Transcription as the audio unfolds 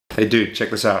Hey dude,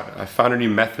 check this out. I found a new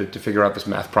method to figure out this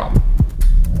math problem.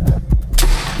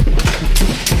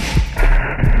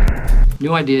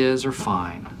 New ideas are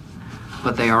fine,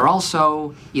 but they are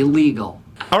also illegal.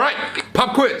 All right,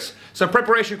 pop quiz. Some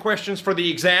preparation questions for the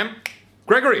exam.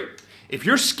 Gregory, if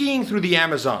you're skiing through the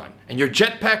Amazon and your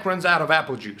jetpack runs out of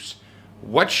apple juice,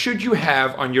 what should you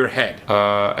have on your head?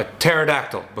 A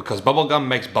pterodactyl, because bubblegum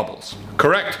makes bubbles.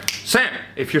 Correct. Sam,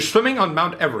 if you're swimming on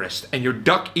Mount Everest and your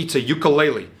duck eats a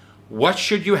ukulele, what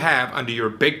should you have under your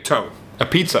big toe? A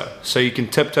pizza, so you can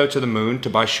tiptoe to the moon to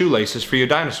buy shoelaces for your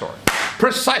dinosaur.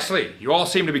 Precisely. You all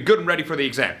seem to be good and ready for the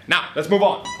exam. Now, let's move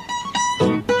on.